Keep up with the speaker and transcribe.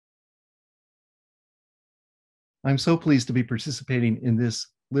I'm so pleased to be participating in this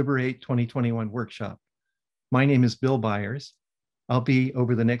Liberate 2021 workshop. My name is Bill Byers. I'll be,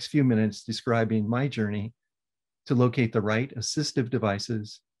 over the next few minutes, describing my journey to locate the right assistive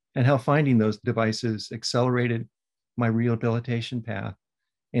devices and how finding those devices accelerated my rehabilitation path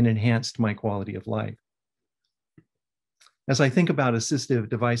and enhanced my quality of life. As I think about assistive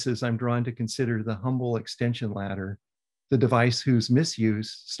devices, I'm drawn to consider the humble extension ladder, the device whose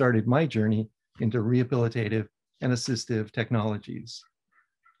misuse started my journey into rehabilitative and assistive technologies.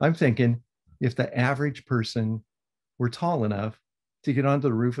 I'm thinking if the average person were tall enough to get onto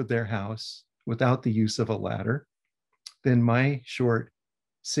the roof of their house without the use of a ladder, then my short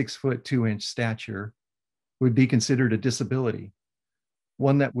 6'2" stature would be considered a disability,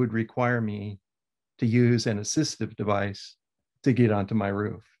 one that would require me to use an assistive device to get onto my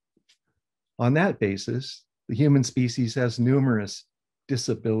roof. On that basis, the human species has numerous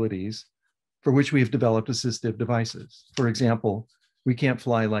disabilities for which we have developed assistive devices. For example, we can't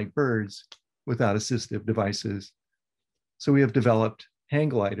fly like birds without assistive devices. So we have developed hang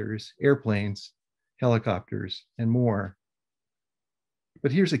gliders, airplanes, helicopters, and more.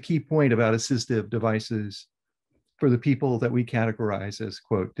 But here's a key point about assistive devices for the people that we categorize as,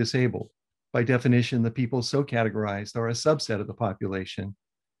 quote, disabled. By definition, the people so categorized are a subset of the population,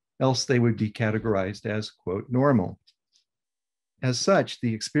 else they would be categorized as, quote, normal. As such,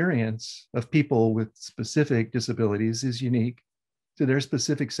 the experience of people with specific disabilities is unique to their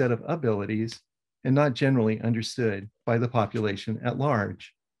specific set of abilities and not generally understood by the population at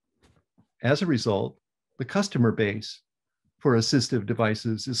large. As a result, the customer base for assistive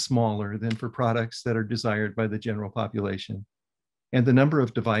devices is smaller than for products that are desired by the general population, and the number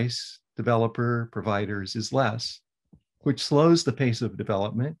of device developer providers is less, which slows the pace of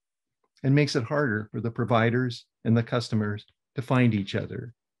development and makes it harder for the providers and the customers to find each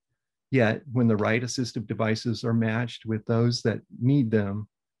other. Yet, when the right assistive devices are matched with those that need them,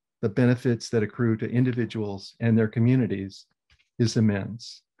 the benefits that accrue to individuals and their communities is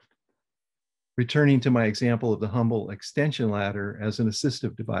immense. Returning to my example of the humble extension ladder as an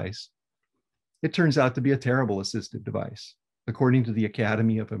assistive device, it turns out to be a terrible assistive device. According to the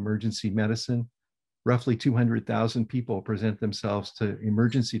Academy of Emergency Medicine, roughly 200,000 people present themselves to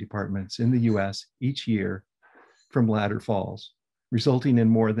emergency departments in the US each year from ladder falls, resulting in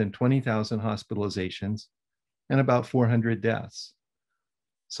more than 20,000 hospitalizations and about 400 deaths.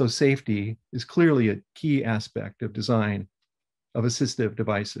 So safety is clearly a key aspect of design of assistive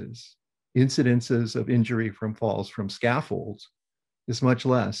devices. Incidences of injury from falls from scaffolds is much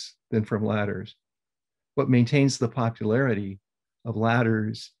less than from ladders. What maintains the popularity of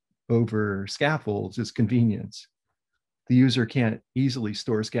ladders over scaffolds is convenience. The user can't easily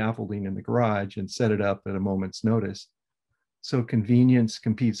store scaffolding in the garage and set it up at a moment's notice. So convenience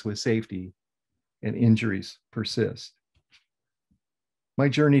competes with safety and injuries persist. My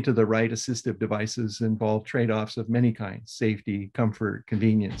journey to the right assistive devices involved trade-offs of many kinds: safety, comfort,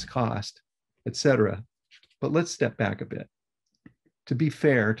 convenience, cost, etc. But let's step back a bit. To be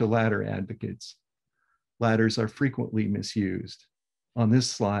fair to ladder advocates, ladders are frequently misused. On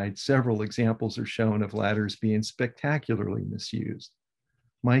this slide, several examples are shown of ladders being spectacularly misused.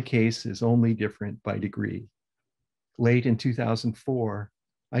 My case is only different by degree. Late in 2004,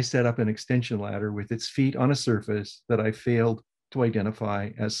 I set up an extension ladder with its feet on a surface that I failed to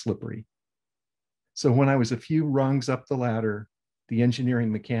identify as slippery. So when I was a few rungs up the ladder, the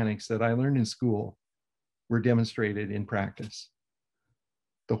engineering mechanics that I learned in school were demonstrated in practice.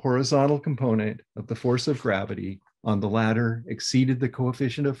 The horizontal component of the force of gravity on the ladder exceeded the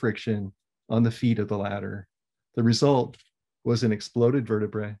coefficient of friction on the feet of the ladder. The result was an exploded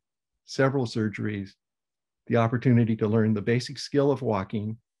vertebrae, several surgeries, the opportunity to learn the basic skill of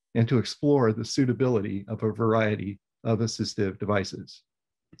walking, and to explore the suitability of a variety of assistive devices.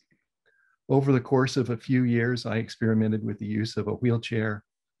 Over the course of a few years, I experimented with the use of a wheelchair,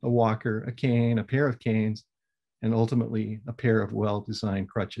 a walker, a cane, a pair of canes, and ultimately a pair of well-designed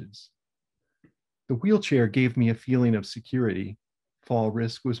crutches. The wheelchair gave me a feeling of security. Fall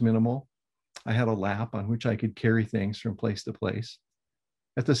risk was minimal. I had a lap on which I could carry things from place to place.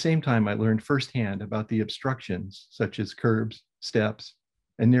 At the same time, I learned firsthand about the obstructions, such as curbs, steps,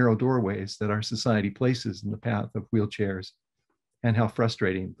 and narrow doorways that our society places in the path of wheelchairs, and how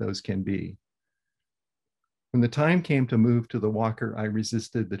frustrating those can be. When the time came to move to the walker, I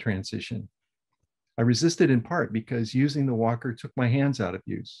resisted the transition. I resisted in part because using the walker took my hands out of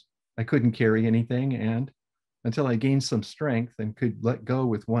use. I couldn't carry anything, and until I gained some strength and could let go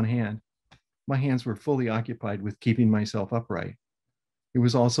with one hand, my hands were fully occupied with keeping myself upright. It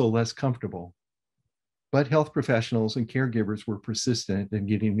was also less comfortable. But health professionals and caregivers were persistent in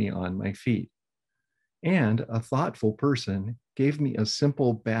getting me on my feet. And a thoughtful person gave me a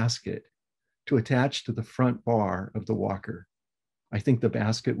simple basket to attach to the front bar of the walker. I think the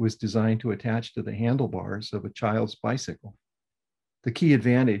basket was designed to attach to the handlebars of a child's bicycle. The key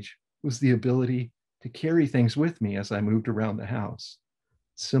advantage was the ability to carry things with me as I moved around the house.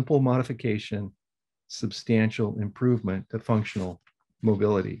 Simple modification, substantial improvement to functional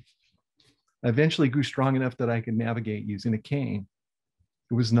mobility. I eventually grew strong enough that I could navigate using a cane.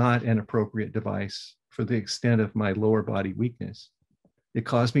 It was not an appropriate device for the extent of my lower body weakness. It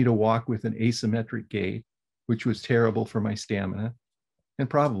caused me to walk with an asymmetric gait, which was terrible for my stamina and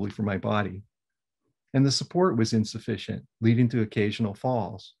probably for my body. And the support was insufficient, leading to occasional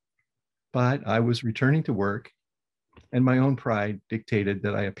falls. But I was returning to work, and my own pride dictated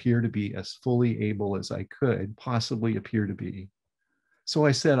that I appear to be as fully able as I could possibly appear to be. So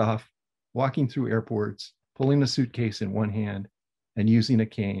I set off, walking through airports, pulling a suitcase in one hand and using a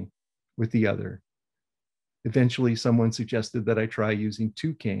cane with the other. Eventually, someone suggested that I try using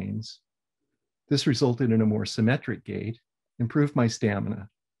 2 canes. This resulted in a more symmetric gait, improved my stamina.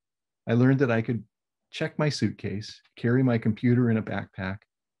 I learned that I could check my suitcase, carry my computer in a backpack,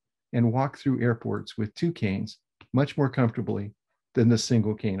 and walk through airports with 2 canes much more comfortably than the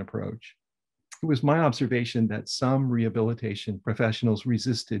single cane approach. It was my observation that some rehabilitation professionals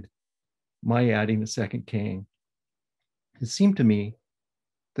resisted my adding a second cane. It seemed to me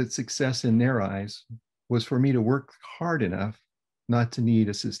that success in their eyes was for me to work hard enough not to need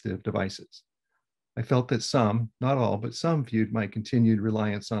assistive devices. I felt that some, not all, but some viewed my continued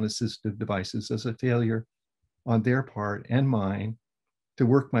reliance on assistive devices as a failure on their part and mine to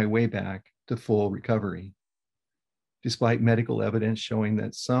work my way back to full recovery. Despite medical evidence showing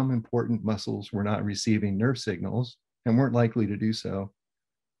that some important muscles were not receiving nerve signals and weren't likely to do so,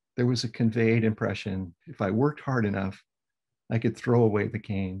 there was a conveyed impression if I worked hard enough, I could throw away the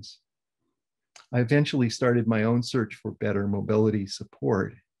canes. I eventually started my own search for better mobility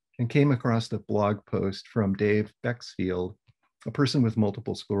support and came across a blog post from Dave Bexfield, a person with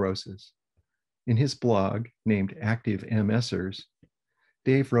multiple sclerosis. In his blog, named Active MSers,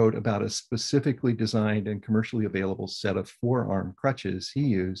 Dave wrote about a specifically designed and commercially available set of forearm crutches he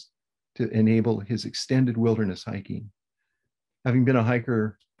used to enable his extended wilderness hiking. Having been a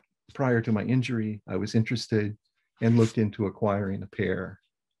hiker prior to my injury, I was interested and looked into acquiring a pair.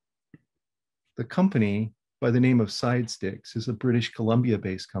 The company, by the name of Sidesticks, is a British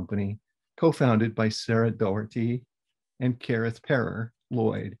Columbia-based company co-founded by Sarah Doherty and Gareth Perrer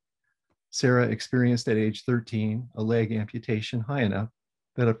Lloyd. Sarah experienced at age 13 a leg amputation high enough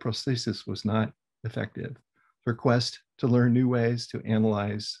that a prosthesis was not effective. Her quest to learn new ways to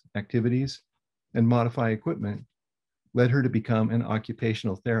analyze activities and modify equipment led her to become an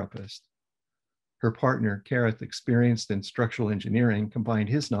occupational therapist. Her partner, Gareth, experienced in structural engineering, combined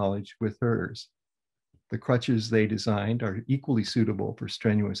his knowledge with hers. The crutches they designed are equally suitable for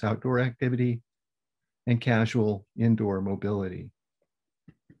strenuous outdoor activity and casual indoor mobility.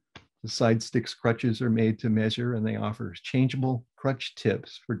 The Sidesticks crutches are made to measure, and they offer changeable crutch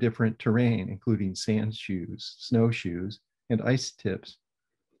tips for different terrain, including sand shoes, snowshoes, and ice tips.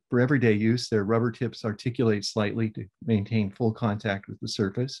 For everyday use, their rubber tips articulate slightly to maintain full contact with the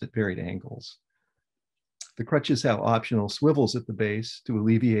surface at varied angles. The crutches have optional swivels at the base to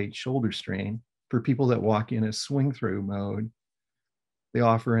alleviate shoulder strain for people that walk in a swing-through mode. They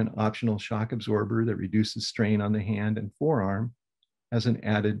offer an optional shock absorber that reduces strain on the hand and forearm as an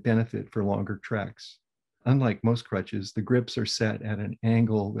added benefit for longer treks. Unlike most crutches, the grips are set at an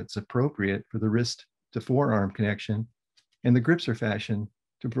angle that's appropriate for the wrist to forearm connection, and the grips are fashioned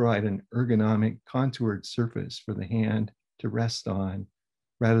to provide an ergonomic contoured surface for the hand to rest on,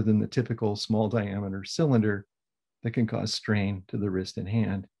 rather than the typical small diameter cylinder that can cause strain to the wrist and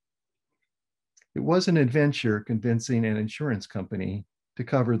hand. It was an adventure convincing an insurance company to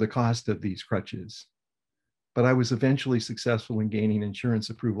cover the cost of these crutches, but I was eventually successful in gaining insurance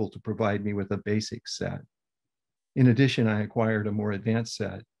approval to provide me with a basic set. In addition, I acquired a more advanced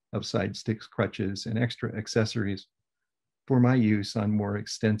set of Sidesticks crutches and extra accessories for my use on more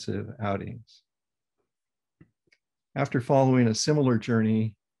extensive outings. After following a similar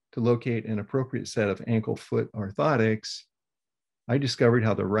journey to locate an appropriate set of ankle-foot orthotics, I discovered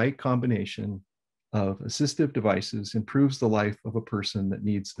how the right combination of assistive devices improves the life of a person that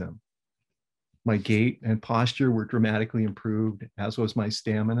needs them. My gait and posture were dramatically improved, as was my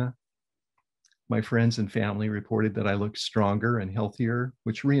stamina. My friends and family reported that I looked stronger and healthier,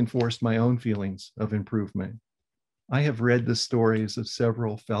 which reinforced my own feelings of improvement. I have read the stories of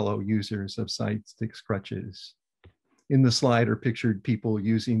several fellow users of Sidesticks crutches. In the slide are pictured people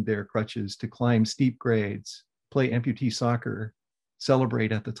using their crutches to climb steep grades, play amputee soccer,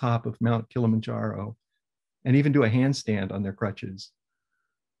 celebrate at the top of Mount Kilimanjaro, and even do a handstand on their crutches.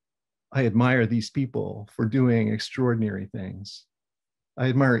 I admire these people for doing extraordinary things. I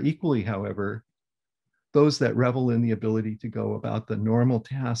admire equally, however, those that revel in the ability to go about the normal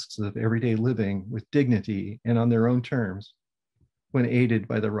tasks of everyday living with dignity and on their own terms when aided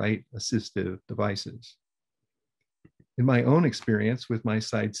by the right assistive devices. In my own experience with my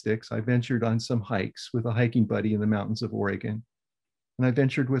side sticks, I ventured on some hikes with a hiking buddy in the mountains of Oregon. And I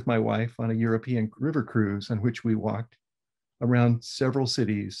ventured with my wife on a European river cruise on which we walked around several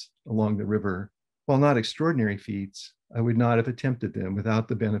cities along the river. While not extraordinary feats, I would not have attempted them without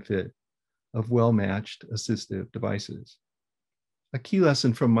the benefit of well-matched assistive devices. A key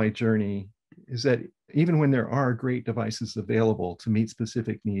lesson from my journey is that even when there are great devices available to meet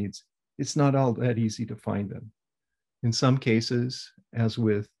specific needs, it's not all that easy to find them. In some cases, as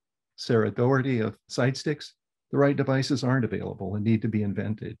with Sarah Doherty of Sidesticks, the right devices aren't available and need to be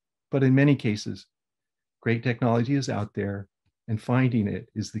invented. But in many cases, great technology is out there, and finding it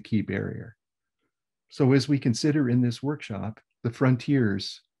is the key barrier. So as we consider in this workshop the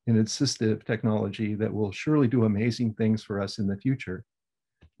frontiers in assistive technology that will surely do amazing things for us in the future,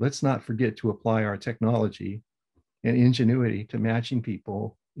 let's not forget to apply our technology and ingenuity to matching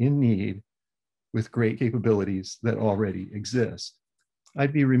people in need with great capabilities that already exist.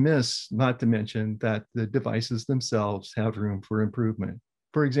 I'd be remiss not to mention that the devices themselves have room for improvement.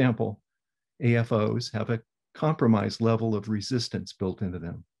 For example, AFOs have a compromised level of resistance built into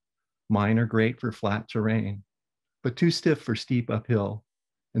them. Mine are great for flat terrain, but too stiff for steep uphill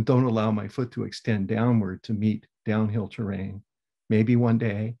and don't allow my foot to extend downward to meet downhill terrain. Maybe one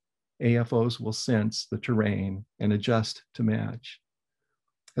day, AFOs will sense the terrain and adjust to match.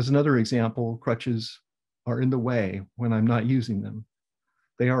 As another example, crutches are in the way when I'm not using them.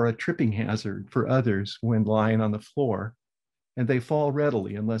 They are a tripping hazard for others when lying on the floor, and they fall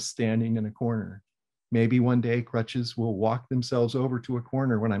readily unless standing in a corner. Maybe one day crutches will walk themselves over to a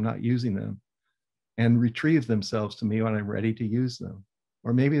corner when I'm not using them and retrieve themselves to me when I'm ready to use them.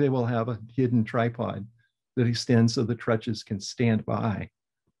 Or maybe they will have a hidden tripod that extends so the crutches can stand by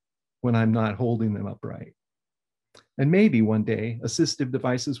when I'm not holding them upright. And maybe one day assistive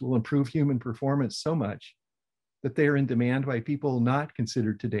devices will improve human performance so much that they are in demand by people not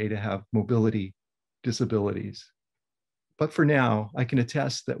considered today to have mobility disabilities. But for now, I can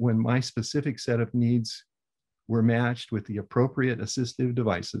attest that when my specific set of needs were matched with the appropriate assistive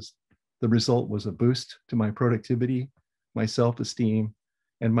devices, the result was a boost to my productivity, my self-esteem,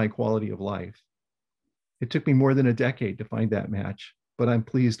 and my quality of life. It took me more than a decade to find that match, but I'm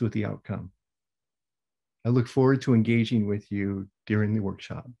pleased with the outcome. I look forward to engaging with you during the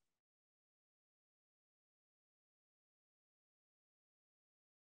workshop.